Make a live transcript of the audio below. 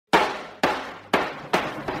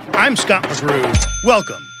I'm Scott McGrew.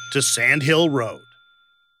 Welcome to Sand Hill Road.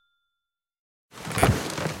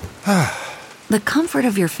 The comfort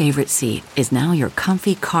of your favorite seat is now your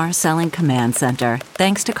comfy car selling command center,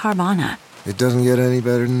 thanks to Carvana. It doesn't get any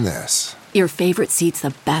better than this. Your favorite seat's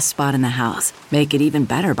the best spot in the house. Make it even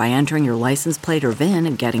better by entering your license plate or VIN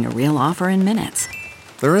and getting a real offer in minutes.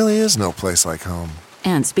 There really is no place like home.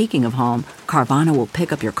 And speaking of home, Carvana will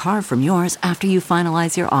pick up your car from yours after you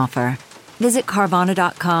finalize your offer. Visit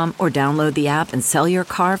Carvana.com or download the app and sell your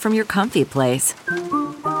car from your comfy place.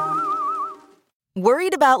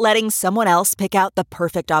 Worried about letting someone else pick out the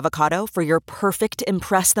perfect avocado for your perfect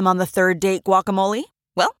impress them on the third date guacamole?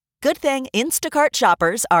 Well, good thing Instacart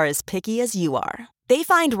shoppers are as picky as you are. They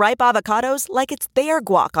find ripe avocados like it's their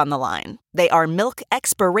guac on the line. They are milk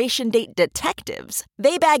expiration date detectives.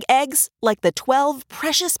 They bag eggs like the 12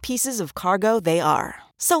 precious pieces of cargo they are.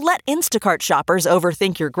 So let Instacart shoppers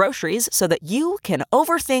overthink your groceries so that you can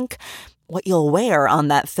overthink what you'll wear on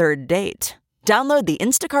that third date. Download the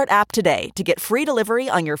Instacart app today to get free delivery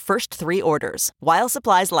on your first 3 orders, while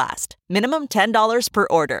supplies last. Minimum $10 per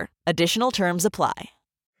order. Additional terms apply.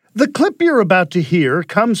 The clip you're about to hear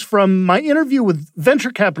comes from my interview with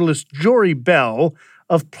venture capitalist Jory Bell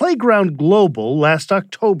of Playground Global last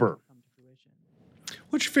October.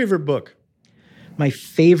 What's your favorite book? My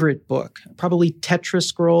favorite book, probably Tetra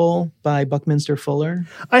Scroll by Buckminster Fuller.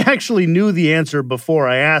 I actually knew the answer before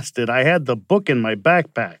I asked it. I had the book in my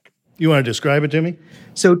backpack. You want to describe it to me?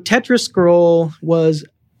 So Tetra Scroll was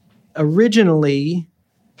originally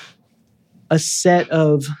a set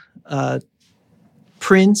of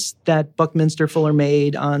prints that Buckminster Fuller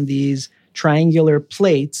made on these triangular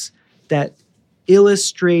plates that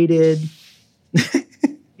illustrated...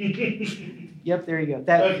 Yep, there you go.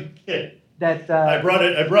 I brought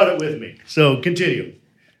it with me. So continue.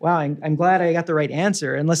 Wow, I'm glad I got the right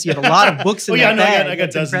answer. Unless you have a lot of books in that bag. I got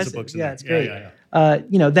dozens of books in there. It's great.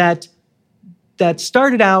 That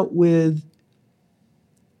started out with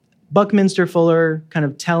Buckminster Fuller kind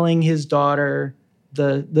of telling his daughter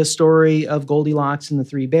the story of Goldilocks and the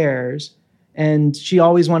Three Bears, and she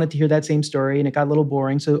always wanted to hear that same story, and it got a little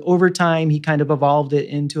boring. So over time, he kind of evolved it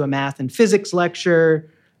into a math and physics lecture,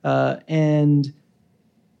 and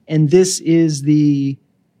this is the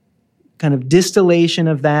kind of distillation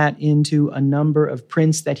of that into a number of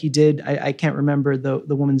prints that he did. I can't remember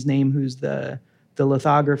the woman's name who's the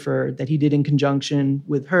lithographer that he did in conjunction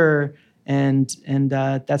with her, and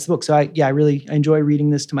that's the book. So I really enjoy reading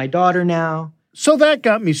this to my daughter now. So that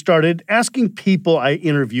got me started asking people I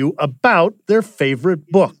interview about their favorite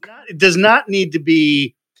book. It does not need to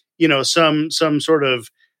be, some sort of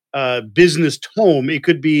business tome. It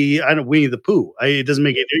could be, Winnie the Pooh. It doesn't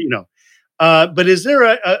make it, But is there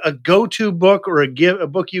a go-to book or a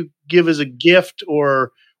book you give as a gift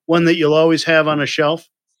or one that you'll always have on a shelf?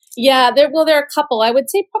 Yeah, there are a couple. I would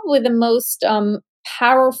say probably the most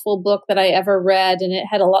powerful book that I ever read, and it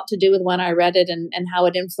had a lot to do with when I read it and how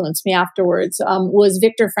it influenced me afterwards, was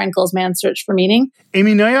Viktor Frankl's Man's Search for Meaning.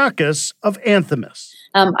 Amy Niakas of Anthemis.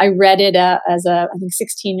 I read it as a, I think,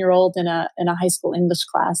 16-year-old in a high school English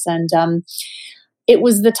class, and it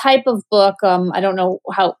was the type of book. I don't know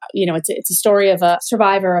how, it's a story of a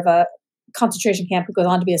survivor of a concentration camp who goes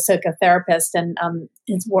on to be a psychotherapist, and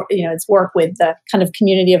his work with the kind of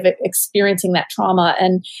community of experiencing that trauma.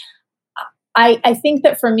 And I think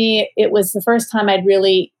that for me, it was the first time I'd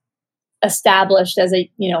really established as a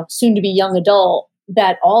soon to be young adult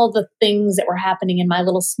that all the things that were happening in my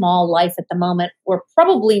little small life at the moment were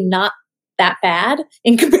probably not that bad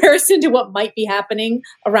in comparison to what might be happening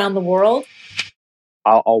around the world.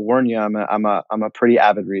 I'll warn you, I'm a pretty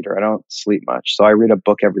avid reader. I don't sleep much, so I read a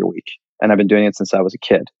book every week. And I've been doing it since I was a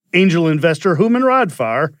kid. Angel investor Hooman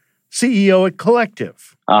Rodfar, CEO at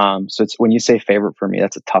Collective. So it's when you say favorite for me,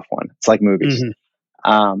 that's a tough one. It's like movies.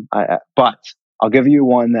 Mm-hmm. But I'll give you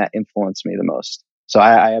one that influenced me the most. So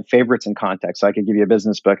I have favorites in context. So I could give you a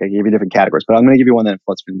business book. I could give you different categories. But I'm going to give you one that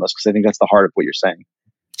influenced me the most because I think that's the heart of what you're saying.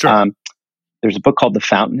 Sure. There's a book called The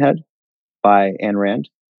Fountainhead by Ayn Rand.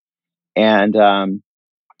 And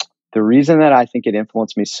the reason that I think it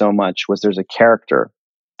influenced me so much was there's a character,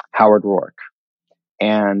 Howard Rourke.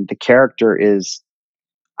 And the character is,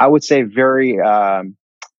 I would say, very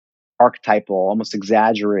archetypal, almost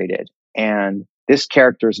exaggerated. And this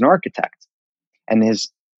character is an architect and his,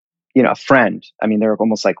 friend. I mean, they're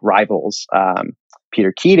almost like rivals.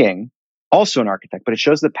 Peter Keating, also an architect, but it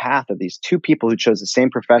shows the path of these two people who chose the same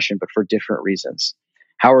profession, but for different reasons.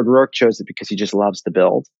 Howard Rourke chose it because he just loves to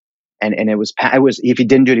build. And it was, if he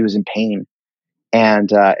didn't do it, he was in pain. And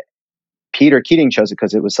Peter Keating chose it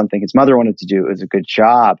because it was something his mother wanted to do. It was a good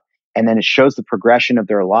job. And then it shows the progression of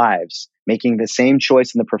their lives, making the same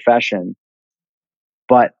choice in the profession,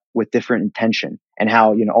 but with different intention. And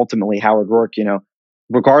how, ultimately Howard Rourke,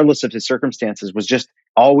 regardless of his circumstances, was just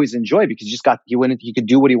always enjoyed because he could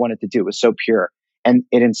do what he wanted to do. It was so pure. And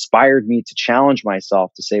it inspired me to challenge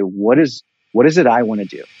myself to say, what is it I want to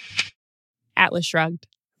do? Atlas shrugged.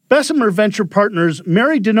 Bessemer Venture Partners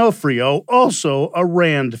Mary D'Onofrio, also a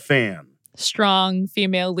Rand fan. Strong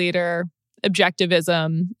female leader,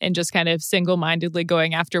 objectivism, and just kind of single-mindedly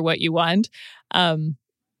going after what you want. I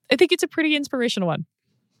think it's a pretty inspirational one.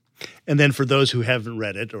 And then for those who haven't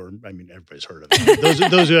read it, everybody's heard of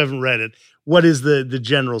it. those who haven't read it, what is the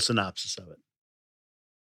general synopsis of it?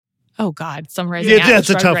 Oh, God, summarizing that's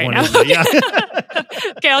a tough one, isn't it? Yeah.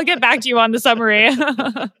 Okay, I'll get back to you on the summary.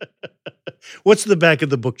 What's the back of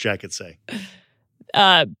the book jacket say?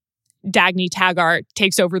 Dagny Taggart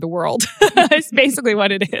takes over the world. It's basically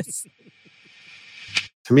what it is.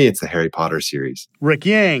 To me, it's the Harry Potter series. Rick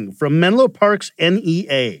Yang from Menlo Park's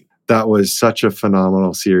NEA. That was such a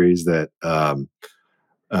phenomenal series that I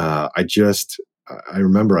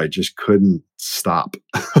remember I just couldn't stop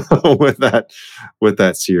with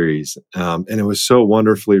that series. And it was so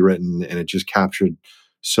wonderfully written, and it just captured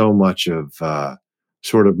so much of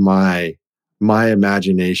sort of my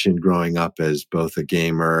imagination growing up as both a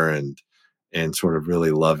gamer and sort of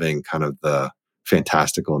really loving kind of the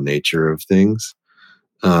fantastical nature of things.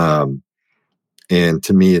 And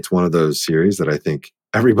to me, it's one of those series that I think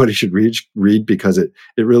everybody should read because it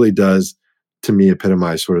really does, to me,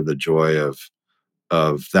 epitomize sort of the joy of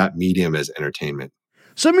that medium as entertainment.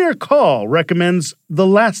 Samir Kaul recommends The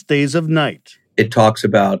Last Days of Night. It talks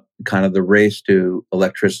about kind of the race to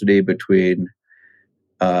electricity between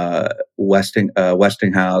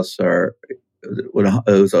Westinghouse, or it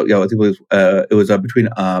was between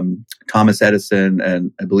Thomas Edison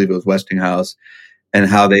and I believe it was Westinghouse, and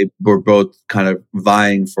how they were both kind of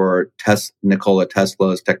vying for Nikola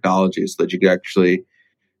Tesla's technology so that you could actually,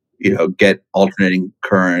 get alternating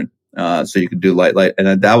current, so you could do light.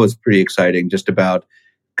 And that was pretty exciting just about,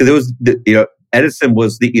 because it was, Edison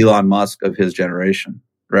was the Elon Musk of his generation,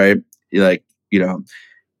 right? A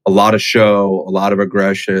lot of show, a lot of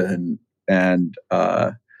aggression, and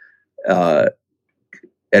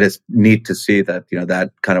it's neat to see that,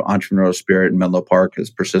 that kind of entrepreneurial spirit in Menlo Park has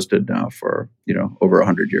persisted now for, over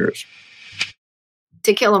 100 years.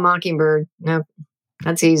 To Kill a Mockingbird. No,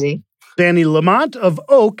 that's easy. Danny Lamont of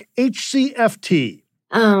Oak HCFT.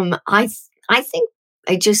 I think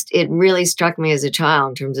it really struck me as a child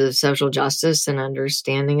in terms of social justice and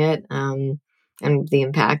understanding it, and the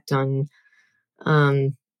impact on,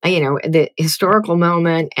 the historical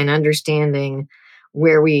moment and understanding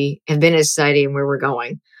where we have been as a society and where we're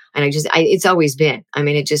going. And it's always been. I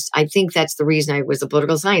think that's the reason I was a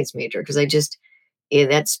political science major, because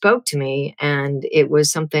that spoke to me, and it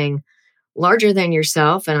was something larger than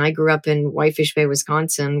yourself. And I grew up in Whitefish Bay,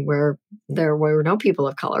 Wisconsin, where there were no people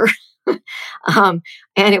of color. And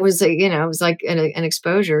it was, it was like an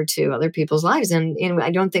exposure to other people's lives. And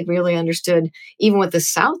I don't think really understood even what the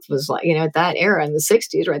South was like, at that era in the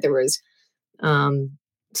 60s, right? There was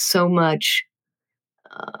so much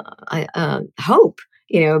hope,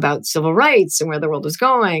 about civil rights and where the world was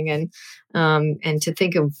going, and to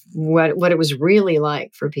think of what it was really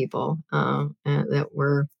like for people that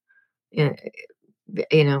were, in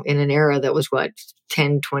an era that was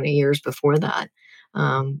 10, 20 years before that,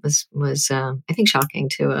 was I think shocking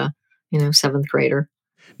to a seventh grader.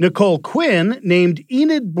 Nicole Quinn named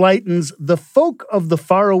Enid Blyton's The Folk of the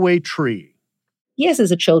Faraway Tree. Yes,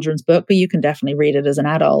 it's a children's book, but you can definitely read it as an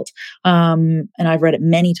adult. And I've read it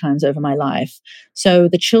many times over my life. So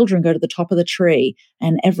the children go to the top of the tree,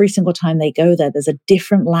 and every single time they go there, there's a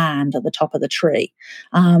different land at the top of the tree.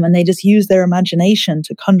 And they just use their imagination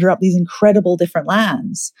to conjure up these incredible different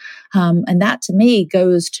lands. And that, to me,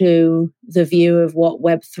 goes to the view of what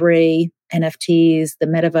Web3, NFTs, the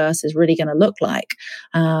metaverse is really going to look like.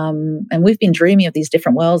 And we've been dreaming of these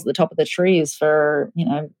different worlds at the top of the trees for,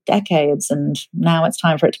 decades. And now it's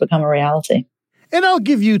time for it to become a reality. And I'll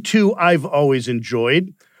give you two I've always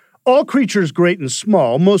enjoyed. All Creatures Great and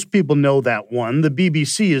Small. Most people know that one. The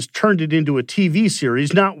BBC has turned it into a TV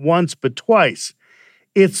series, not once, but twice.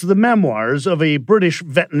 It's the memoirs of a British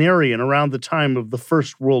veterinarian around the time of the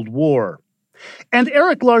First World War. And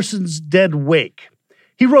Erik Larson's Dead Wake.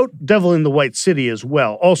 He wrote Devil in the White City as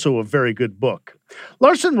well, also a very good book.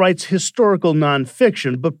 Larson writes historical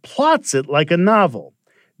nonfiction, but plots it like a novel.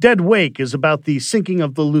 Dead Wake is about the sinking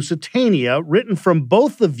of the Lusitania, written from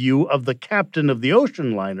both the view of the captain of the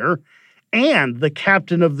ocean liner and the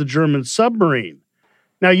captain of the German submarine.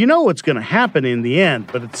 Now, you know what's going to happen in the end,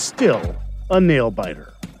 but it's still a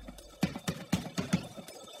nail-biter.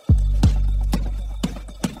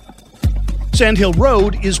 Sand Hill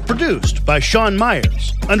Road is produced by Sean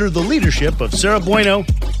Myers under the leadership of Sarah Bueno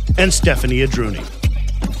and Stephanie Adruni.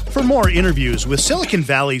 For more interviews with Silicon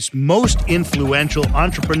Valley's most influential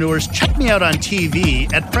entrepreneurs, check me out on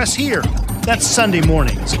TV at Press Here. That's Sunday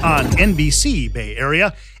mornings on NBC Bay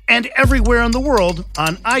Area and everywhere in the world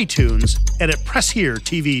on iTunes and at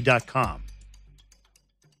PressHereTV.com.